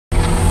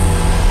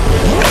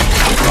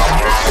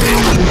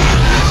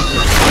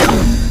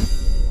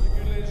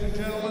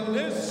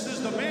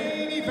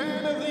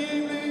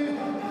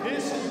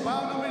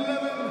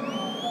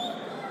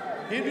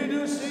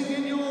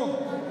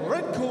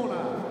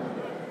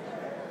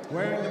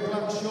Wearing the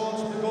black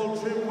shorts and the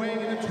gold trim, weighing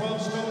in at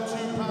 12 stone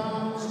 2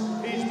 pounds.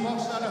 He's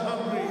boxed out of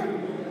Hungary.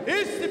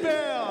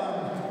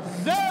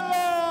 Istvan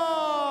Zeller!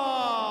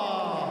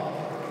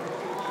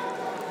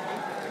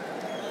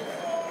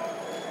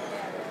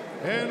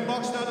 And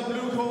boxed out of the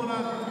blue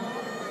corner,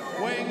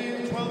 weighing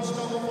in 12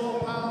 stone 4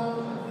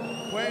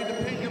 pounds. Wearing the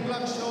pink and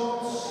black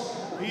shorts.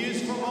 He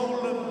is from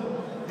Oldham.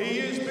 He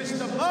is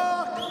Mr.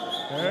 Mark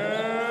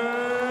Heffron!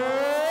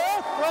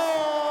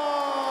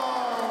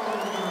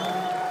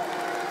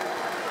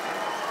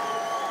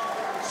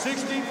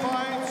 16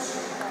 fights,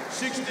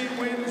 16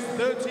 wins,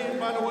 13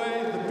 by the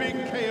way, the big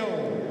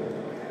KO.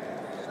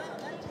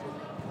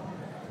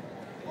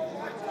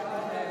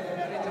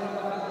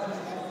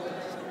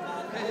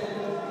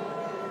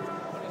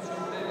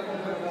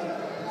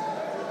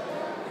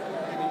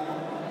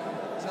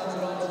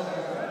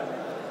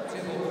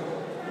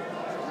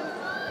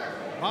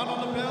 Man on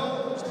the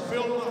bell, Mr.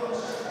 Phil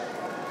Lewis.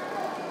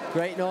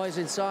 Great noise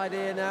inside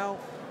here now.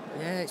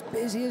 Yeah, it's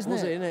busy, isn't it?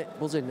 Buzzing, isn't it?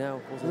 Buzzing now.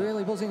 Buzzing.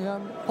 Really buzzing.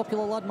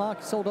 Popular lad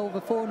Mark sold over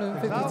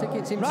 450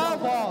 tickets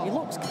himself. He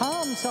looks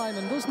calm,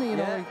 Simon, doesn't he? You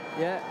know,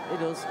 yeah, he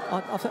does.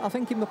 I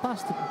think in the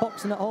past,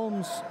 boxing at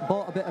home's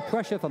brought a bit of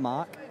pressure for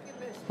Mark.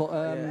 But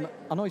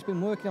I know he's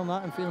been working on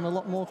that and feeling a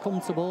lot more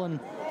comfortable,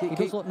 and he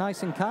does look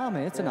nice and calm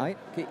here tonight.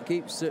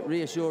 Keeps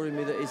reassuring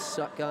me that he's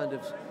kind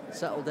of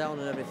settled down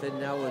and everything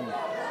now, and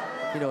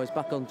you know, he's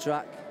back on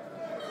track.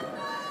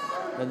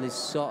 And this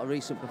sort of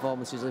recent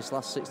performances this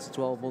last 6 to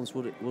 12 months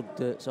would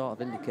sort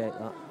of indicate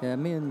that. Yeah,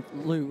 me and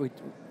Luke were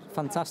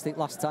fantastic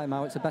last time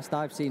out. It's the best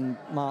I've seen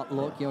Mark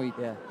look. You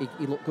know,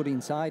 he looked good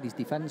inside. His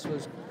defence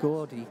was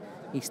good.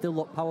 He still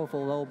looked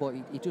powerful though, but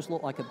he just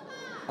looked like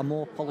a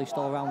more polished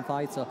all-round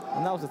fighter.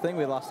 And that was the thing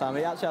with last time.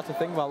 He actually had to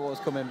think about what was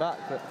coming back,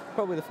 but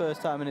probably the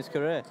first time in his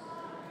career.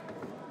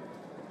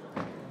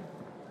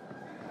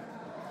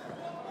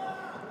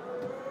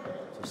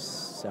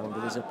 Just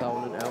sounded his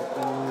opponent out.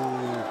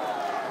 Ooh.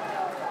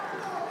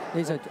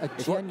 He's a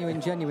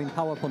genuine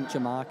power puncher,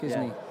 Mark, isn't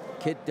he?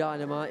 Kid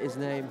Dynamite, his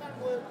name.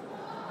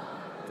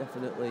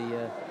 Definitely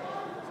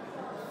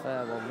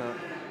fair one, that.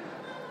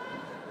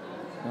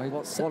 No,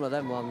 what's one of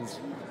them ones?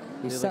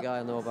 The other guy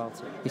I know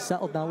about it. He's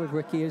settled now with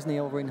Ricky, isn't he,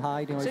 over in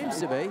Hyde? You know, seems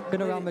to be.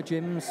 Been around the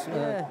gyms.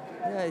 Yeah,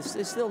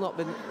 it's still not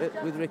been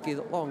with Ricky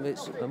that long.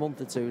 It's a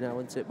month or two now,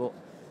 isn't it? But,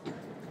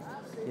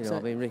 you know,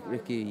 I mean,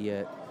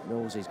 Ricky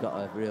knows he's got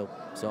a real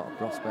sort of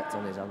prospect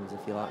on his hands,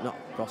 if you like. Not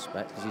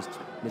prospect, because he's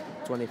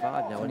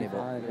 25 now, isn't he?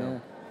 But, yeah.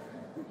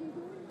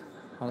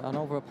 I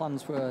know there are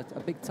plans for a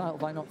big title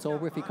fight in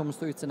October if he comes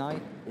through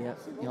tonight. Yeah.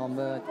 You know,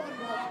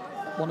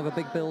 one of the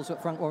big bills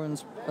that Frank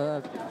Warren's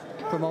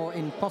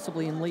promoting,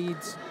 possibly in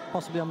Leeds,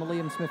 possibly on the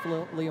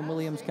Liam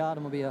Williams card,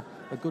 and will be a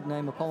good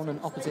name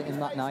opponent opposite him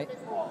that night.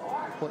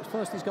 But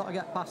first he's got to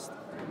get past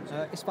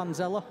Istvan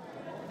Zeller.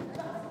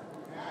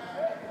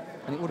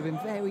 And it would have been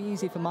very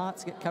easy for Mark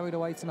to get carried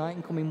away tonight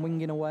and come in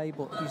winging away,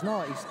 but he's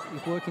not.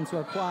 He's working to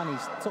a plan.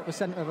 He's took the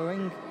centre of the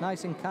ring,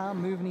 nice and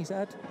calm, moving his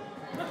head.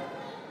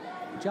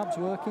 Jab's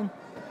working.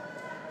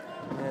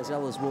 Yeah,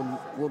 Zeller's won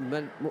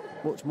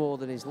much more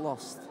than he's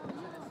lost.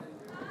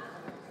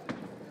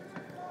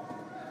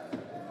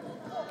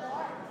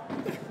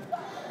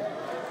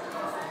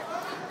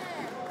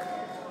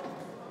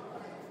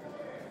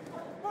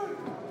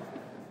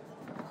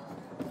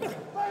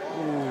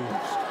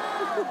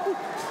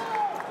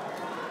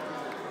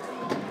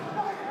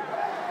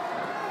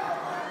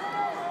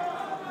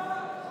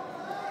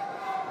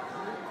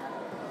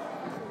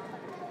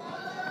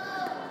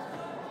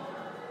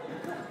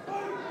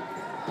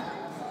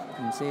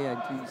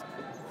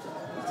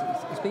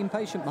 He's been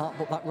patient, Mark,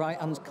 but that right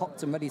hand's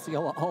cocked and ready to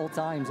go at all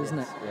times, isn't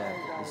it? Yeah,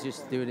 he's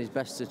just doing his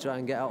best to try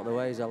and get out of the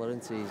way, Zeller,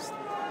 isn't he? He's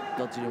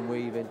dodging and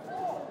weaving.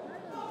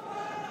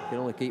 He can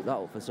only keep that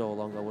up for so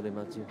long, I would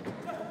imagine.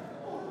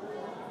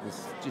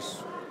 It's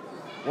just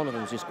one of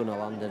them's just going to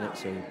land in it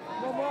soon.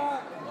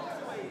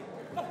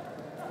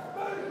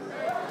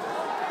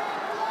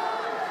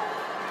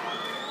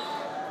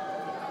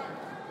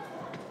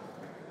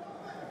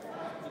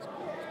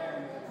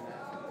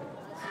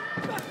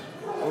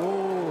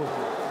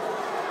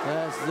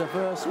 The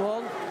first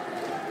one.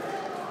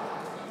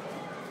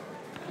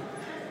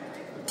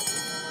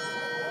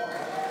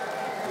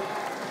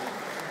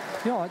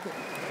 You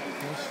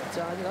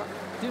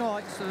know,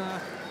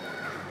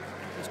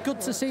 it's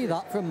good to see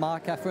that from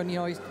Mark Heffron. You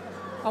know,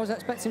 I was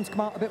expecting him to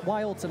come out a bit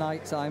wild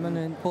tonight,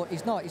 Simon, but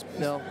he's not. He's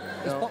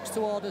boxed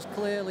to orders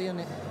clearly,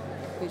 and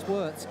it's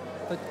worked.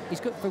 But he's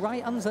got the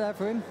right hands there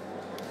for him.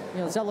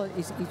 You know, Zeller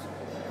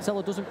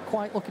doesn't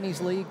quite look in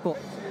his league, but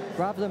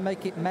rather than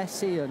make it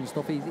messy and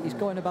stuff, he's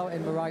going about it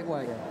in the right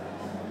way. Yeah.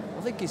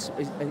 I think he's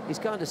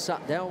kind of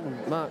sat down.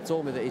 Mark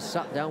told me that he's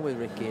sat down with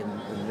Ricky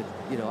and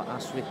you know,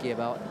 asked Ricky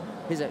about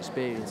his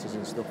experiences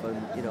and stuff,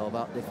 and you know,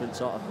 about different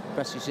sort of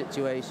pressure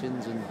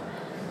situations and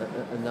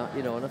that,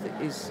 you know. And I think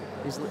he's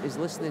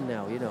listening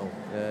now. You know,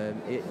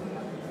 you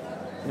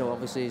know,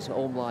 obviously his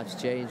home life's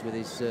changed with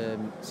his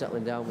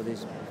settling down with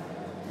his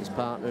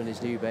partner and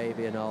his new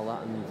baby and all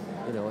that, and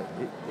you know,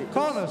 it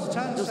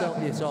does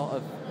help you sort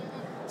of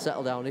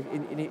settle down.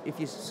 If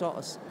you sort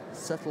of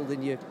settled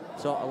in your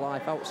sort of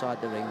life outside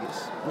the ring,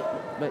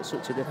 it makes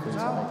such a difference.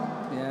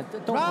 Yeah,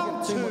 don't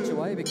give too much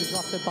away because you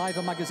have to buy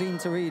the magazine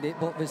to read it.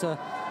 But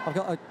I've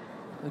got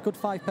a good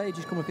 5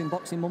 pages coming up in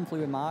Boxing Monthly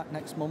with Mark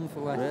next month.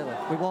 Really?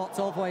 We walked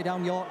all the way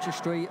down Yorkshire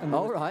Street, and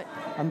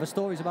and the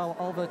stories about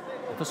all the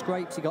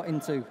scrapes he got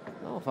into.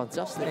 Oh,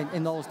 fantastic!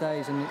 In those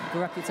days, and the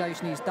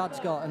reputation his dad's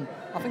got, and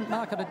I think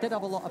Mark did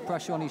have a lot of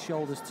pressure on his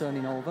shoulders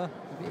turning over.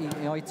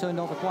 He turned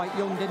over quite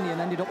young, didn't he, and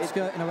ended up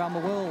skirting around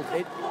the world.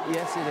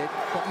 Yes, he did.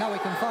 But now he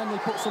can finally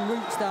put some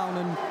roots down,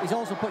 and he's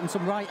also putting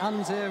some right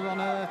hands here on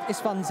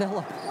Istvan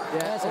Zeller. Yeah,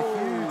 that's a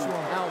huge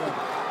one. Now then.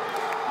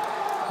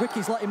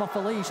 Ricky's let him off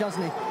the leash,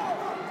 hasn't he?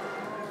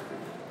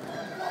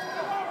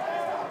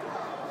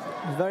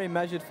 He's very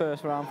measured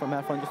first round from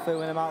Heffron, just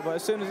feeling him out. But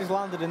as soon as he's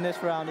landed in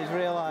this round, he's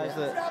realised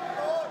that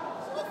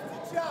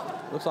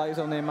looks like it's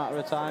only a matter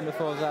of time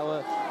before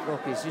Zeller.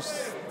 Look, he's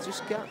just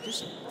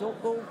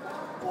don't go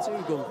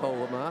too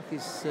gung-ho with Mark.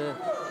 He's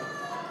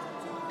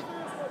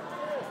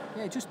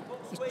he's just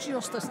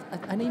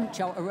an inch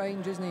out of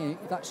range, isn't he?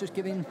 That's just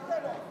giving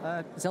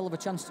Zeller a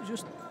chance to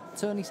just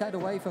turn his head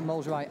away from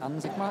those right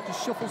hands. If Mark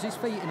just shuffles his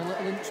feet in a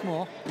little inch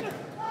more,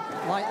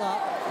 like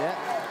that. Yeah.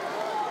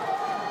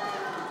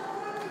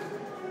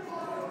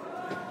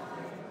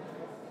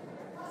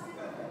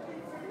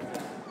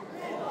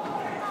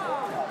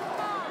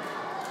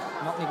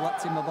 Not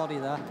neglecting my body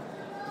there.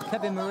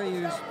 Kevin Marie,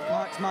 who's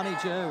Mark's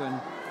manager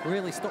and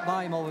really stuck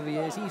by him over the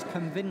years, he's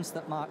convinced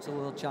that Mark's a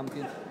world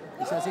champion.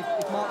 He says if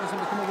Mark doesn't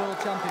become a world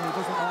champion, he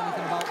doesn't know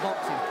anything about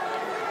boxing.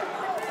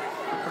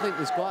 I think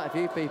there's quite a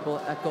few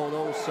people echo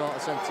those sort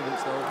of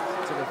sentiments, though,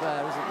 to be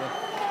fair, isn't there?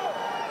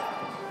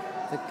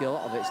 I think a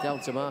lot of it's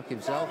down to Mark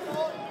himself.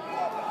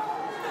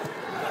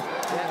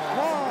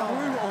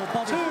 Brutal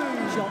body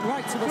shot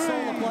right to the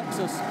solar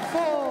plexus.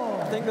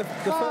 I think the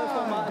first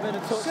one might have been a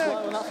touch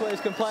slow, and that's what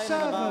he's complaining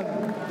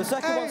about. The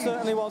second one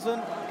certainly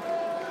wasn't.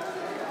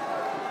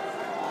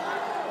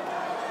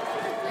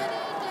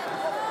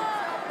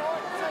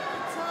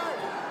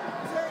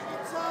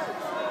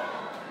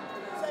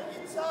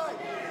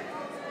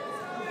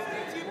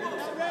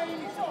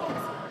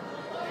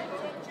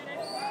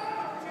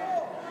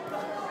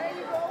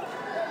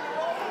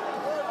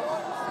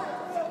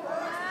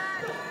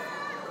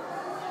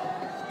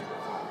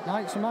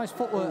 Some nice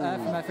footwork there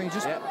from Heffron.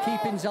 Just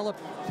keeping Zeller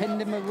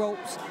pinned in the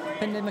ropes,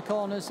 pinned in the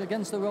corners,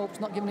 against the ropes,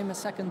 not giving him a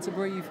second to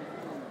breathe.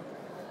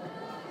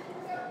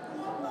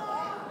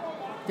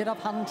 Did have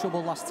hand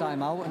trouble last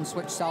time out and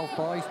switched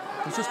southpaw.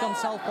 He's just gone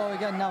southpaw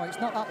again now. It's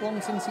not that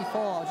long since he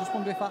fought. I just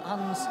wonder if that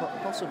hand's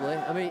possibly.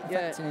 I mean,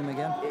 affecting him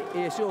again.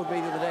 He assured me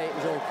the other day it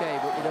was okay,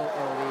 but you don't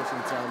know these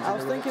sometimes. I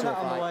was thinking that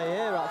on the way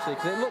here, actually,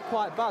 because it looked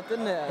quite bad,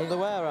 didn't it, at the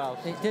warehouse?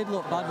 It did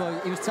look bad,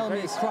 but he was telling me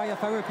his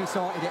cryotherapy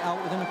sorted it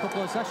out within a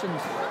couple of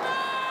sessions.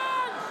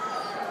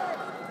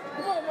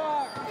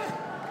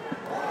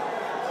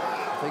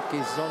 I think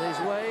he's on his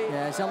way.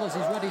 Yeah, Zellers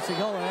is ready to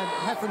go.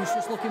 Heffron's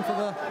just looking for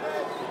the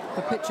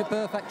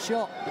picture-perfect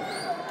shot.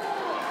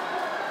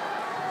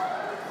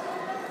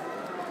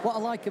 What I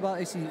like about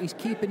this is he's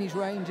keeping his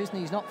range, isn't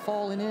he? He's not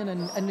falling in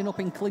and ending up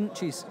in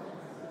clinches.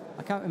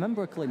 I can't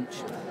remember a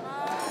clinch.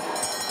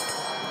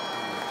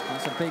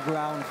 That's a big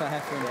round for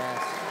Heffron.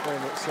 Yes, very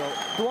much so.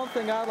 The one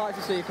thing I'd like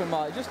to see from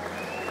Mike, just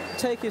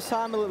take his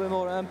time a little bit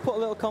more and put a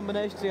little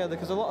combination together,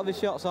 because a lot of his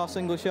shots are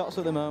single shots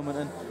at the moment,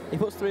 and he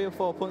puts 3 or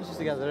 4 punches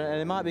together and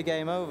it might be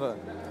game over.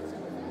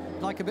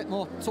 Like a bit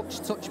more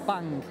touch,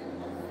 bang.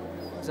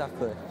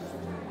 Exactly.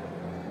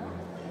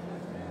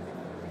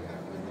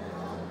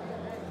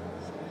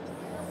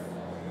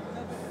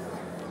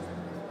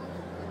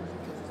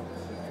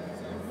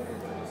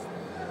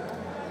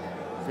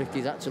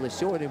 Ricky's actually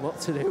showing him what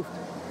to do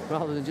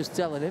rather than just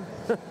telling him.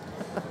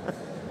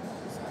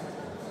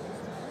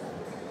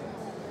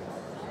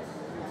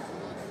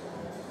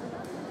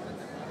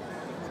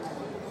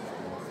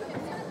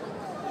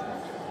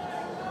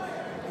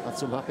 Had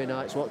some happy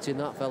nights watching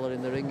that fella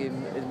in the ring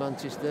in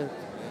Manchester.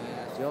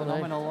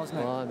 Phenomenal, wasn't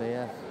it? Blimey,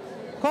 yeah.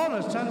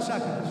 Corners, 10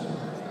 seconds.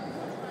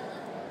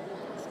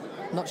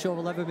 Not sure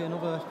there'll ever be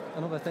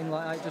another thing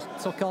like that. It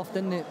just took off,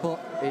 didn't it? But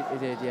it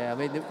did, yeah. I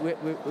mean, we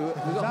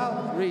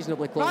got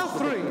reasonably close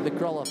to the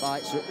crawler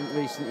fights in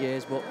recent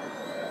years, but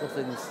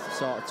nothing's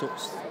sort of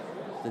touched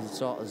the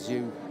sort of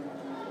zoo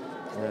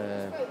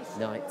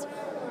night.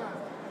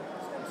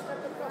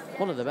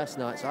 One of the best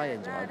nights I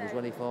enjoyed was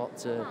when he fought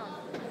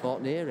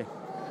Neary.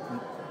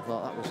 I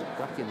thought that was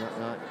cracking that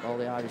night. All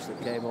the Irish that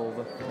came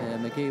over. Yeah,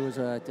 McGee was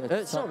a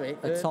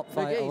top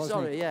fighter, McGee, wasn't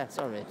sorry, he? yeah,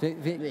 sorry.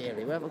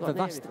 Neary, where have I got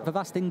Neary from? The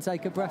vast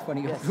intake of breath when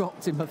he got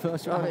dropped in the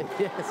first round.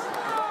 Yes.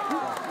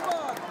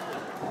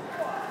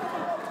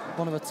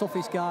 One of the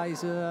toughest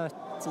guys to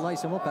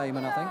lace him up,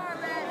 Eamon, I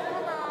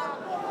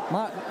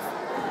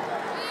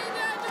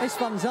think.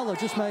 Istvan Zeller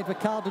just made the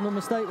cardinal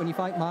mistake when you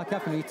fight Mark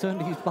Heffron. He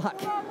turned his back.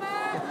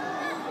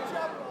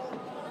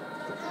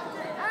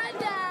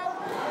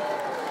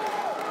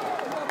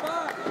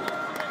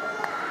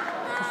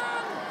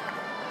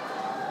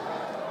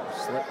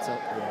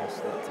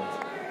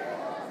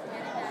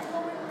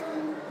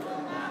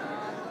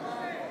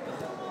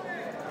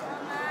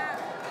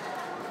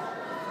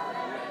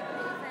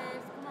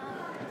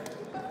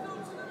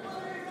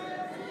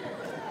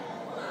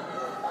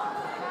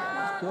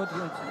 good.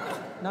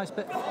 Nice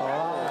bit. One,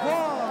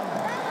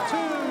 two,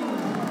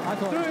 I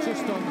thought it was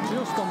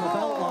just on the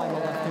belt line.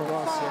 It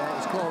was, yeah, it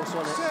was close,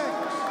 wasn't it?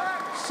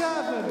 6,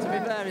 7, To be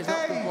fair, he's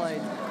not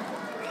complained.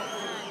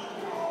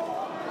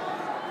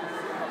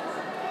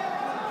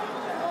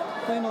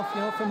 Fair enough,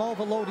 you know, from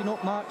overloading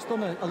up, Mark's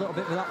done a little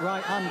bit with that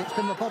right hand. It's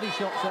been the body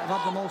shots that have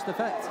had the most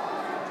effect.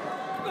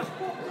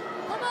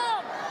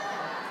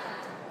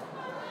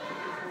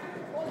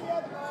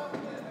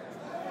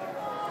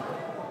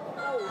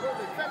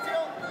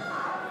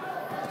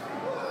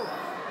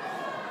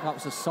 That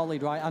was a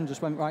solid right hand,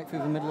 just went right through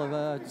the middle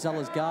of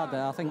Zeller's guard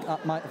there. I think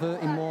that might hurt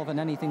him more than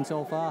anything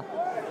so far.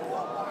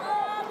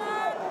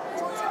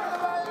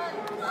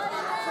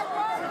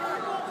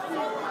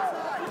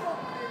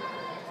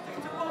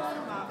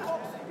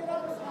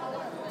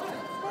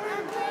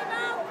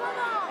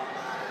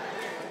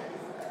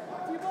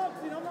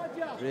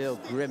 Real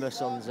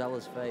grimace on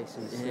Zeller's face.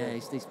 Yeah,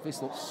 he's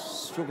looks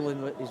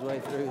struggling with his way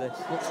through this.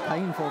 Looks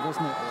painful,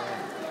 doesn't it? Yeah.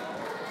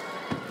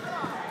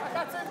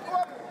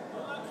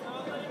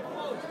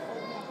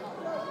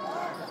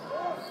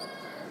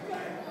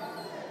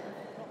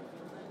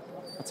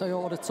 I tell you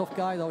what a tough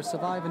guy though,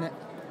 surviving it.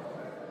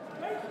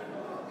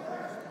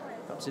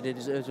 Perhaps he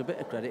deserves a bit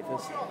of credit for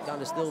kind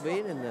of still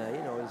being in there,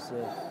 you know, he's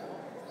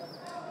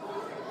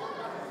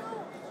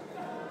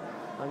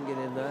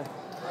hanging in there.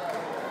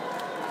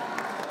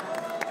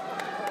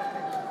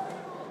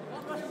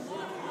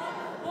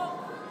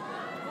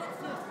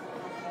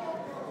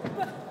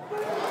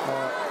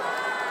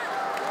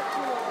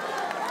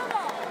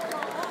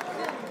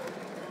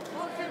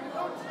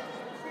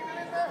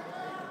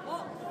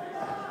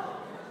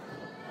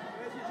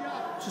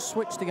 Just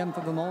switched again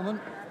for the moment.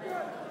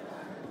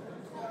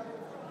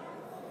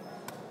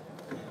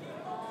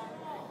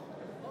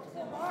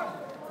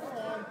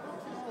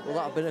 Will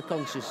that have been a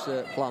conscious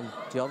plan,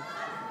 John?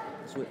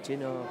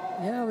 Switching or?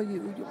 Yeah, well,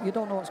 you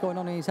don't know what's going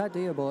on in his head,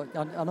 do you? But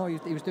I know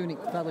he was doing it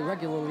fairly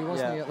regularly,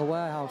 wasn't he, at the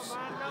warehouse?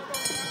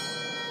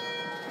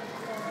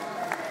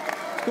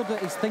 It's good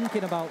that he's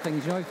thinking about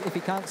things. You know, if he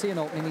can't see an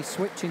opening, he's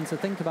switching to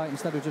think about it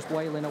instead of just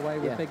wailing away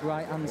with big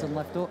right hands and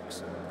left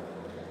hooks.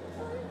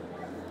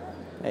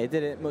 He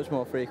did it much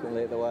more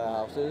frequently at the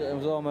warehouse. It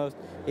was almost,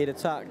 he'd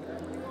attack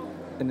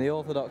in the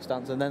orthodox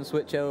stance and then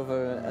switch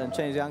over and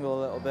change the angle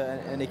a little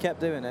bit, and he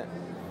kept doing it.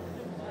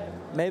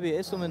 Maybe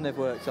it is something they've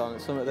worked on.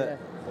 It's something that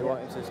they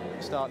want him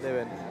to start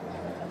doing.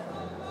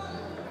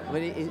 I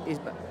mean, he's,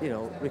 you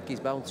know, Ricky's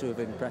bound to have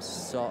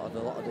impressed sort of a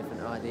lot of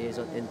different ideas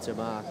into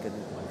Mark, and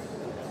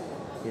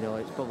you know,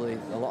 it's probably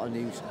a lot of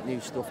new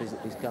stuff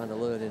he's kind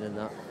of learning and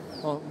that.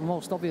 Well, the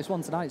most obvious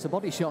one tonight is the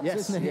body shots,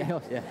 isn't it?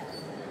 Yeah.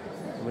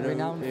 We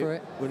Renowned for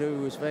it. We knew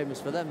he was famous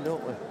for them,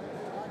 don't we?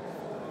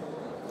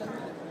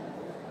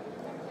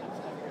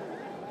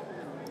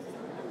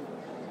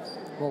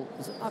 Well,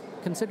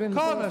 considering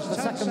the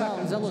second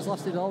round, Zeller's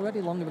lasted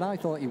already longer than I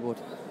thought he would.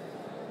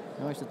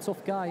 You know, he's a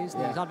tough guy, isn't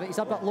he? He's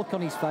had that look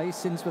on his face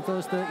since the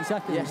first 30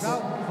 seconds. Yes. Now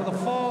for the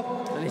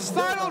fourth and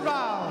final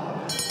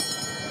round.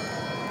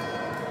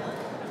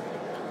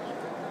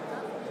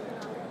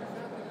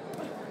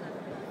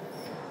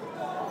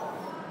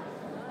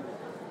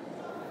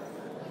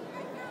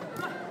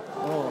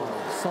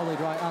 Solid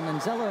right hand,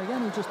 and Zeller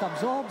again, he just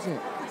absorbs it.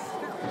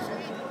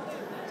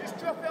 Just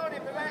drop it on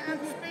him, the right hand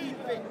speed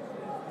thing.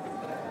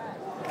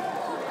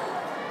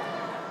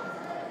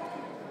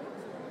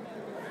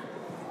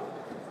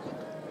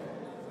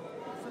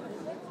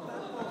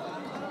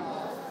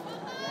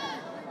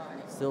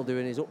 Still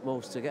doing his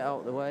utmost to get out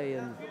of the way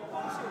and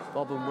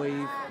bob and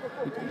weave.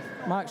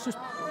 Mark's just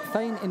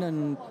feinting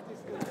and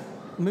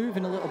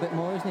moving a little bit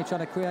more, isn't he? Trying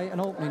to create an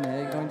opening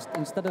here. You know,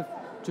 instead of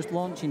just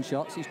launching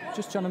shots, he's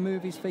just trying to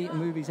move his feet and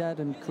move his head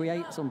and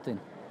create something.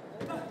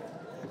 All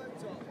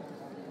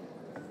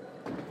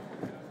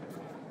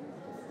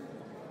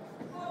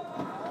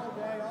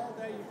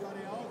day, you've got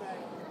it, all day.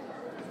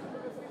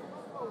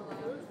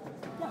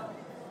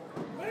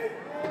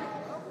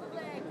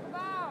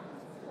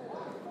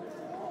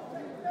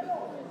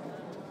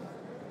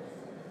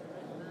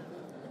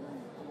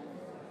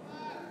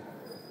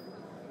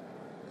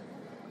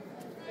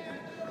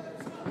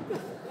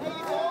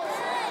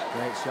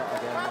 Great shot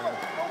again.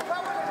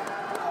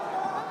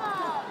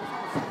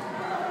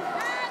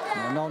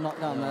 No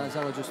knockdown there.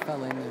 Zeller just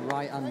fell in. The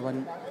right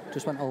hand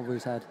just went over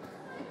his head.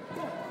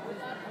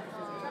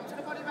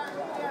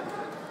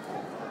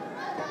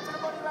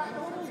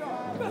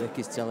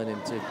 Ricky's telling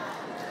him to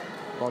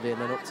body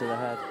and then up to the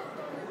head.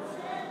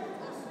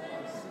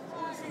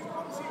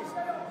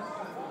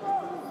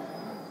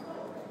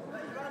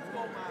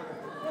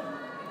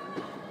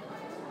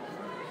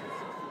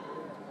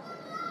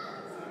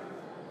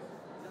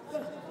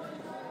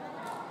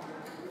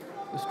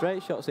 The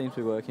straight shot seems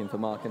to be working for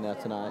Mark in there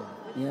tonight.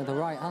 Yeah, the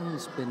right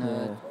hand's been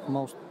the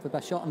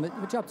best shot, and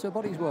the jab to the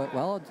body's worked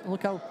well.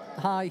 Look how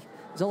high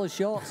Zeller's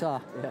shorts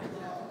are. Yeah.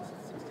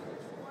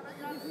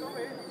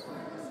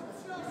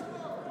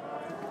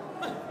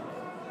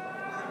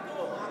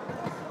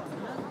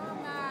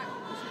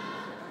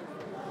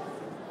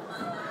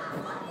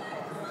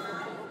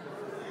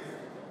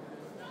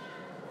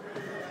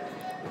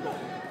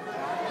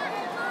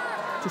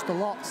 just a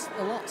lot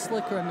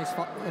slicker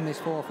in this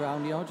fourth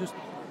round. You know, just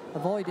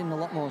avoiding a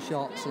lot more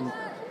shots and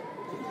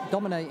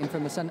dominating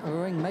from the centre of the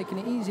ring, making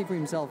it easy for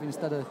himself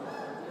instead of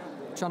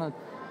trying to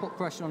put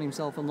pressure on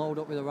himself and load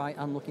up with the right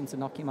hand, looking to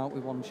knock him out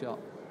with one shot.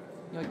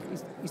 You know,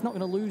 he's not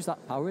going to lose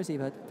that power, is he?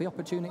 But the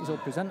opportunities will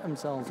present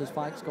themselves as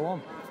fights go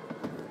on.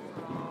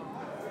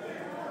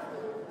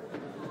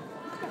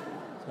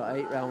 He's got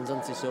 8 rounds,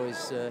 hasn't he? So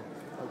he's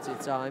plenty of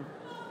time.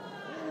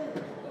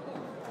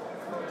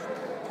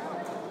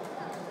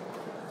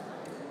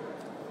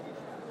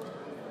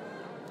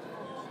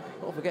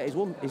 Don't forget, he's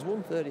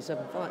won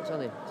 37 fights,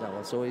 hasn't he,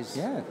 Zeller? So he's,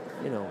 you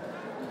know,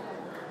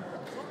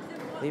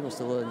 he must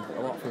have learned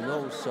a lot from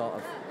those sort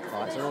of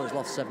fights. I know he's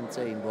lost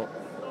 17, but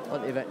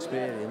plenty of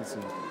experience.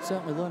 And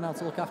certainly learn how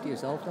to look after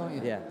yourself, don't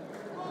you? Yeah.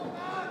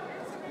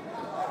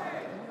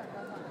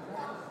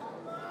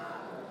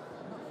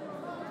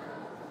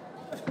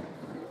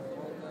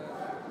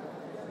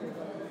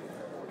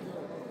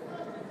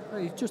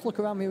 You just look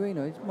around the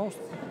arena,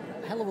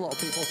 hell of a lot of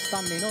people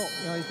standing up.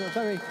 You know, he's got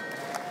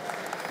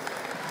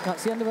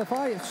that's the end of the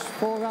fight. It's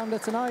 4-rounder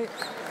tonight.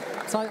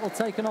 Title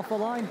taken off the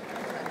line.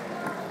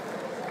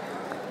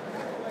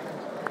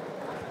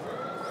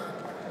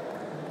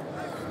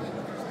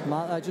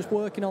 Just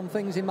working on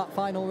things in that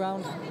final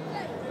round.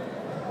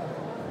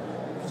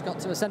 Just got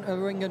to the centre of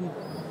the ring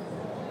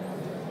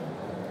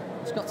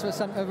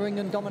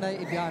and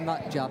dominated behind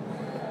that jab.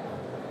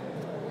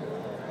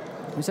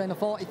 You're saying a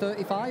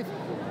 40-35?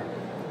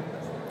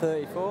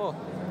 34.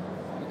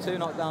 2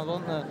 knockdowns,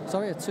 wasn't there?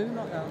 Sorry, a 2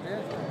 knockdowns,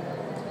 yeah.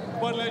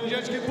 Well, ladies and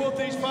gentlemen, give both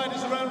these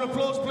fighters a round of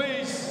applause,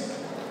 please.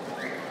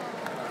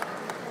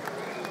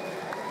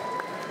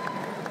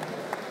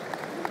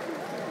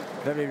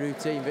 Very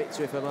routine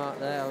victory for Mark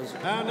there. I was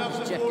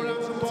After 4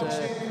 rounds of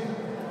boxing,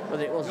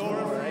 whether it was 4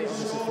 or 8,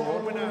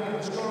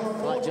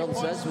 like John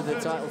says, with the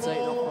title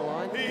taken off the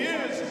line. He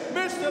is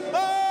Mr.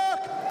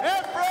 Mark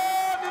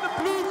Heffron in the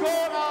blue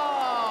corner.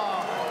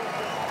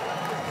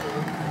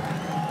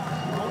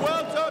 And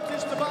well done,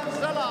 Istvan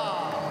Zeller.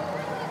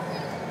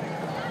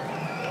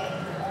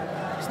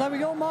 So there we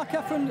go, Mark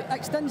Heffron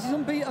extends his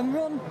unbeaten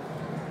run.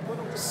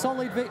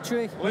 Solid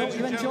victory. I hope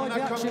you enjoyed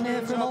the action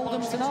here from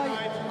Oldham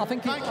tonight. I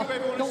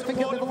don't think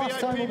it'll be the last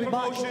time we'll be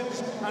back.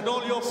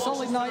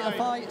 Solid night of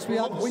fights. We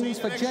had wins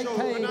for Jake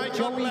Hay,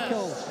 Joe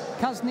Eco,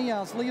 Kaz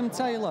Niaz, Liam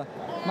Taylor,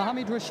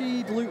 Mohamed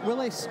Rashid, Luke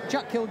Willis,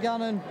 Jack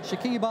Kilgannon,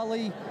 Shakib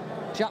Ali,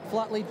 Jack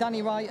Flatley,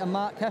 Danny Wright and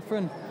Mark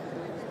Heffron.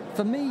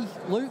 For me,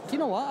 Luke, you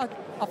know what?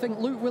 I think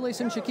Luke Willis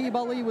and Shakib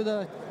Ali were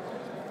the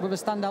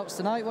standouts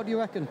tonight. What do you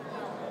reckon?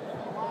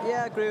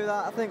 Yeah, I agree with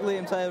that. I think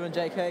Liam Taylor and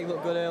Jake Hague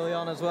looked good early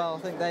on as well. I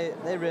think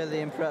they really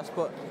impressed,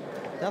 but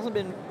there hasn't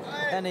been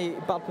any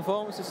bad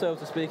performances, so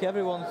to speak.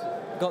 Everyone's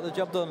got the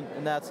job done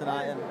in there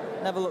tonight and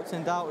never looked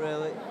in doubt,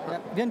 really. Yeah.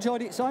 Have you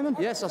enjoyed it, Simon?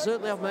 Yes, I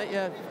certainly have, mate.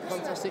 Yeah,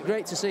 fantastic.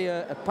 Great to see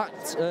a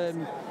packed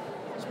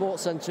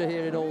sports centre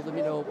here in Oldham,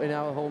 you know, in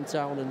our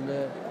hometown, and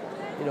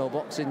you know,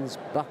 boxing's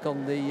back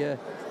on the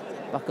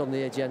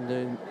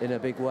agenda in a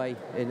big way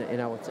in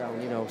our town,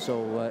 you know.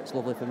 So it's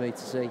lovely for me to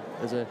see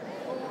as a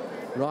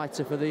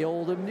writer for the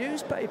Oldham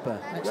newspaper.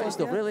 Great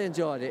stuff, really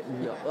enjoyed it,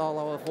 and all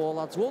our 4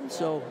 lads won,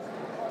 so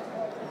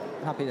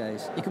happy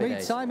days. You can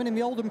read Simon in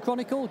the Oldham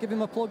Chronicle, give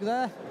him a plug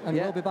there, and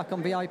we'll be back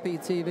on VIP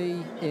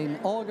TV in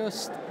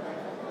August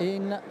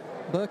in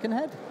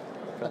Birkenhead.